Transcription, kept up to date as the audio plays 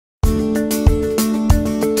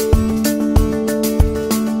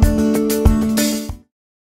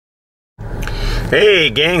Hey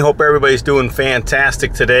gang, hope everybody's doing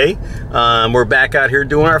fantastic today. We're back out here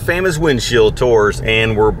doing our famous windshield tours,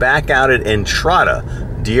 and we're back out at Entrada,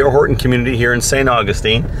 DR Horton community here in St.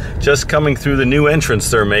 Augustine. Just coming through the new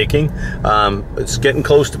entrance they're making. It's getting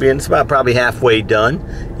close to being, it's about probably halfway done,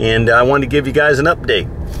 and I wanted to give you guys an update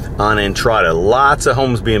on Entrada. Lots of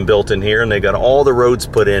homes being built in here, and they got all the roads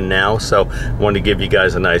put in now, so I wanted to give you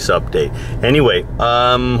guys a nice update. Anyway,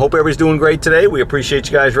 hope everybody's doing great today. We appreciate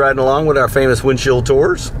you guys riding along with our famous windshield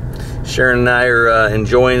tours. Sharon and I are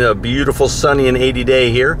enjoying a beautiful sunny and 80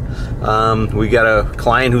 day here. We got a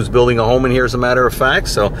client who's building a home in here, as a matter of fact,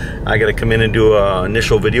 so I got to come in and do an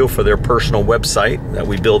initial video for their personal website that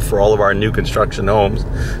we build for all of our new construction homes.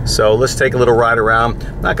 So let's take a little ride around.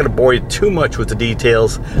 I'm not going to bore you too much with the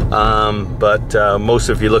details, but most,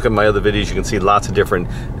 if you look at my other videos, you can see lots of different,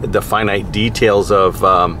 the finite details of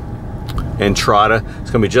Entrada. It's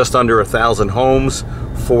going to be just under 1,000 homes,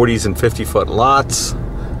 40s and 50-foot lots.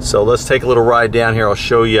 So let's take a little ride down here. I'll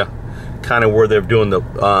show you kind of where they're doing the,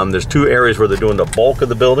 there's two areas where they're doing the bulk of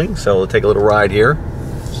the building. So we'll take a little ride here.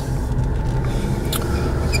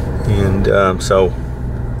 And so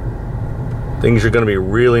things are going to be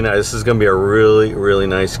really nice. This is going to be a really, really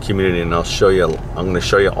nice community. And I'll show you, I'm going to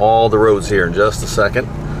show you all the roads here in just a second.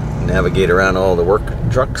 Navigate around all the work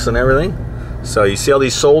trucks and everything. So you see all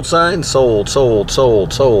these sold signs? Sold, sold,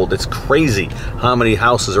 sold, sold. It's crazy how many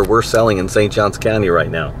houses are worth selling in St. Johns County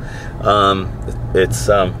right now. It's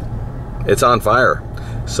on fire.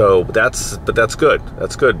 So that's good.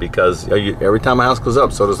 That's good because every time a house goes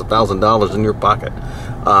up, so does $1,000 in your pocket.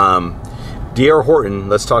 DR Horton,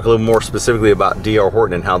 let's talk a little more specifically about DR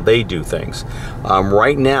Horton and how they do things.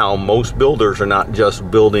 Right now, most builders are not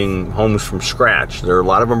just building homes from scratch. A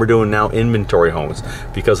lot of them are doing now inventory homes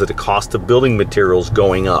because of the cost of building materials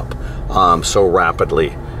going up so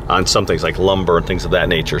rapidly on some things like lumber and things of that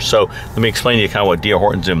nature. So let me explain to you kind of what DR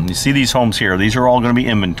Horton's doing. You see these homes here, these are all going to be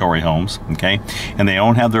inventory homes, okay? And they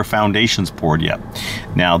don't have their foundations poured yet.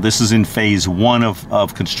 Now this is in phase 1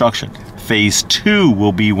 of construction. Phase 2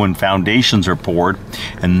 will be when foundations are poured,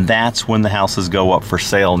 and that's when the houses go up for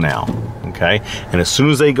sale now, okay? And as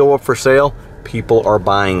soon as they go up for sale, people are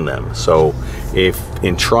buying them. So if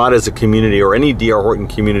Entrada is a community, or any DR Horton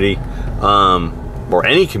community, or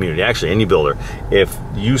any community, actually any builder, if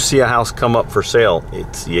you see a house come up for sale,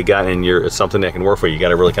 it's something that can work for you. You got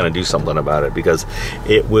to really kind of do something about it because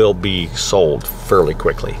it will be sold fairly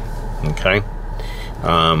quickly, okay?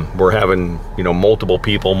 We're having, multiple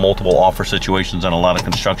people, multiple offer situations on a lot of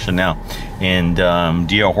construction now, and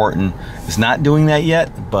DR Horton is not doing that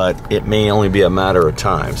yet, but it may only be a matter of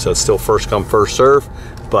time. So it's still first come, first serve.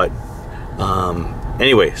 But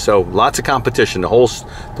anyway, so lots of competition. The whole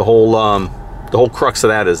crux of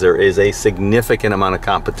that is there is a significant amount of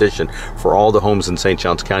competition for all the homes in St.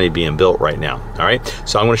 Johns County being built right now. All right,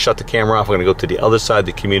 so I'm going to shut the camera off. I'm going to go to the other side of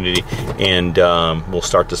the community, and we'll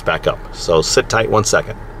start this back up. So sit tight 1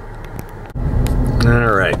 second.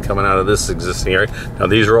 All right, coming out of this existing area. Now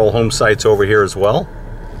these are all home sites over here as well.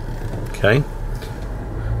 Okay.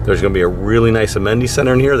 There's going to be a really nice amenity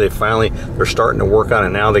center in here. They're starting to work on it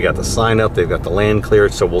now. They got the sign up. They've got the land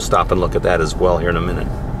cleared. So we'll stop and look at that as well here in a minute.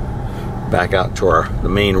 Back out to the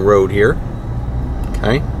main road here.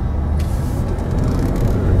 Okay.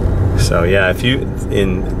 So yeah, if you,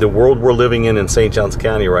 in the world we're living in St. Johns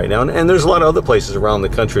County right now, and there's a lot of other places around the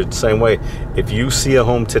country the same way, if you see a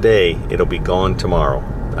home today, it'll be gone tomorrow.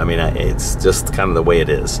 I mean, it's just kind of the way it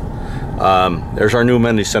is. There's our new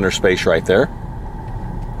amenity center space right there.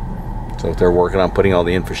 So they're working on putting all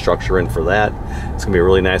the infrastructure in for that. It's gonna be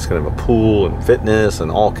really nice. It's gonna have a pool and fitness and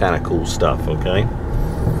all kind of cool stuff, okay?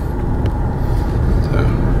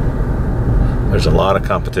 There's a lot of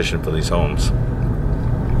competition for these homes.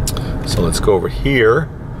 So let's go over here,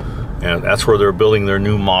 and that's where they're building their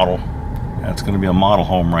new model. That's going to be a model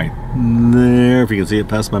home right there. If you can see it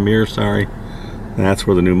past my mirror, sorry. That's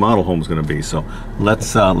where the new model home is going to be. So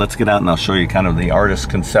let's get out and I'll show you kind of the artist's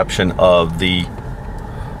conception of the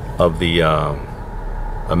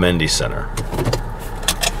amenity center.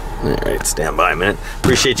 All right, stand by a minute.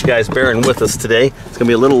 Appreciate you guys bearing with us today. It's gonna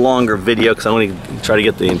be a little longer video because I want to try to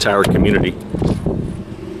get the entire community.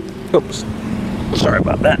 Oops, sorry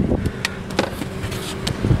about that.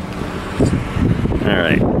 All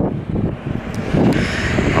right,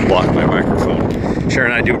 I'll block my microphone.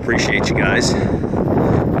 Sharon, I do appreciate you guys.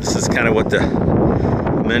 This is kind of what the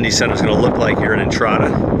amenity center is gonna look like here in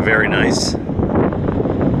Entrada. Very nice.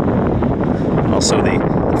 Also the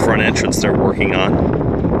front entrance they're working on.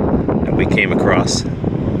 We came across.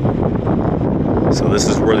 So this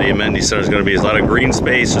is where the amenity center is going to be. There's a lot of green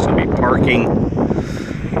space. There's going to be parking.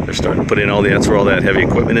 They're starting to put in all the, that's where all that heavy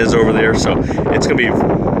equipment is over there. So it's gonna be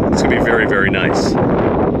very, very nice.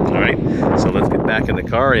 All right, so let's get back in the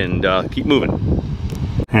car and keep moving.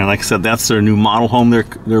 And like I said, that's their new model home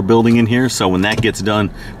they're building in here. So when that gets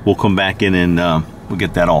done, we'll come back in and we'll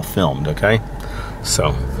get that all filmed, okay?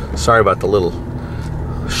 So, sorry about the little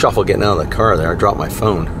shuffle getting out of the car there. I dropped my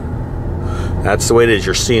phone. That's the way it is.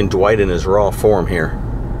 You're seeing Dwight in his raw form here.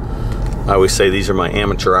 I always say these are my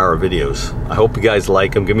amateur hour videos. I hope you guys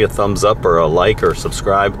like them. Give me a thumbs up or a like or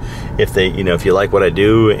subscribe if they, if you like what I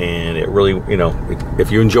do and it really,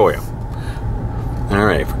 if you enjoy them. All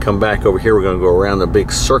right, if we come back over here, we're going to go around the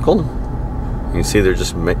big circle. You can see they're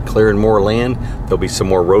just clearing more land. There'll be some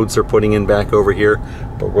more roads they're putting in back over here,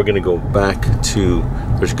 but we're going to go back to,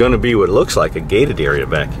 there's going to be what looks like a gated area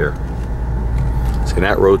back here. So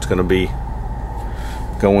that road's going to be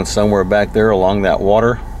going somewhere back there along that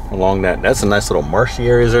water, along that, that's a nice little marshy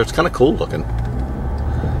area there. It's kind of cool looking.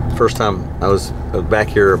 First time I was back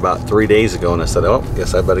here about 3 days ago, and I said, oh, I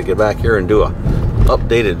guess I better get back here and do a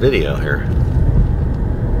updated video here.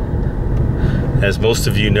 As most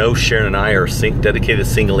of you know, Sharon and I are dedicated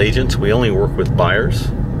single agents. We only work with buyers,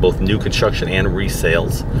 both new construction and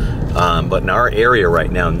resales. But in our area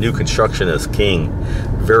right now, new construction is king.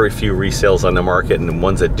 Very few resales on the market, and the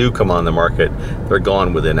ones that do come on the market, they're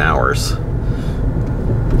gone within hours.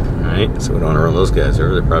 All right, so we don't want to run those guys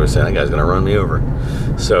over. They're probably saying that guy's going to run me over.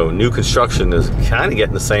 So new construction is kind of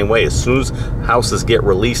getting the same way. As soon as houses get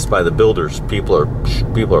released by the builders, people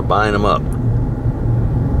are buying them up.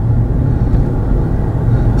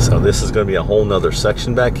 So this is going to be a whole nother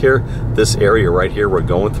section back here. This area right here we're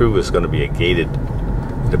going through is going to be a gated,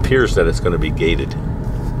 it appears that it's going to be gated.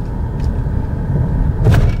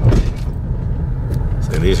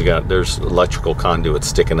 So there's electrical conduit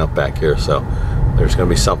sticking up back here, so there's going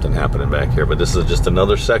to be something happening back here. But this is just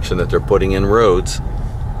another section that they're putting in roads.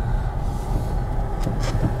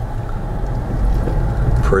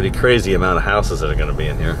 Pretty crazy amount of houses that are going to be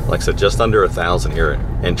in here. Like I said, just under 1,000 here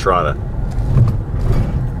at Entrada.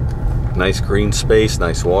 Nice green space,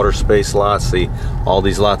 nice water space lots. See, all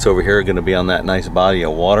these lots over here are going to be on that nice body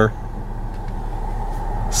of water.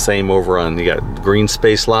 Same over on, you got green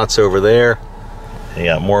space lots over there. You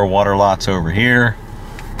got more water lots over here.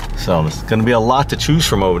 So there's going to be a lot to choose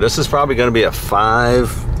from over. This is probably going to be a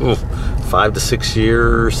 5 to 6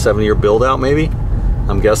 year, 7 year build out maybe.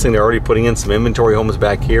 I'm guessing they're already putting in some inventory homes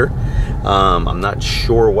back here. I'm not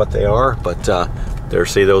sure what they are, but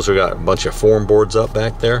see, those are got a bunch of form boards up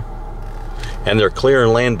back there. And they're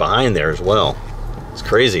clearing land behind there as well. It's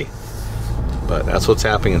crazy. But that's what's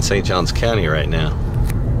happening in St. Johns County right now.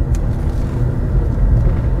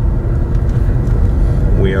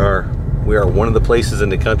 We are one of the places in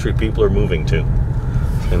the country people are moving to.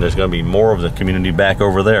 And there's going to be more of the community back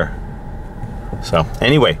over there. So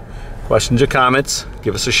anyway, questions or comments,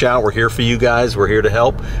 give us a shout. We're here for you guys. We're here to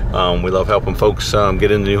help. We love helping folks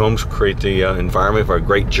get into new homes, create the environment for a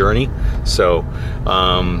great journey. So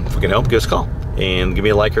if we can help, give us a call and give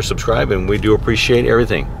me a like or subscribe, and we do appreciate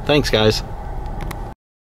everything. Thanks, guys.